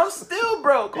degree and I'm still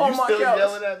broke on You my still couch.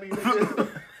 yelling at me, nigga?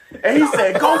 And he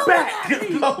said, "Go back."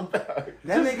 Go back.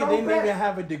 That Just nigga go didn't back. even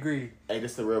have a degree. Hey,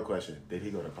 this is the real question. Did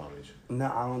he go to college? No,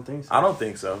 I don't think so. I don't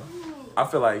think so. I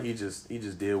feel like he just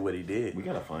did what he We did.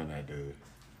 gotta find that dude.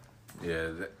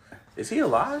 Yeah, Is he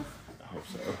alive? Hope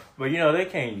so. But they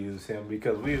can't use him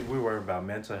because we worry about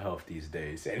mental health these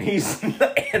days, and he's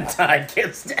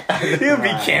anti-against that. He'll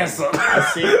be canceled.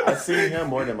 I see him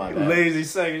more than my dad. Lazy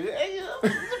second. Hey,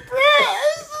 I'm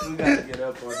depressed. We gotta get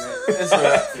up on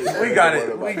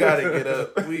that. We got to get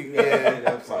up.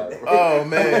 Oh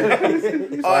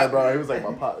man. Sorry, bro. He was like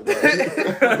my pop.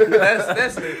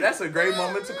 That's a great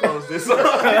moment to close this on.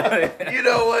 You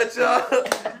know what, y'all?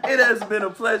 It has been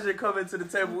a pleasure coming to the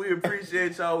table. We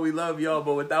appreciate y'all. We love y'all.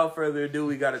 But without further ado,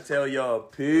 we got to tell y'all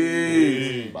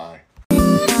peace. Bye.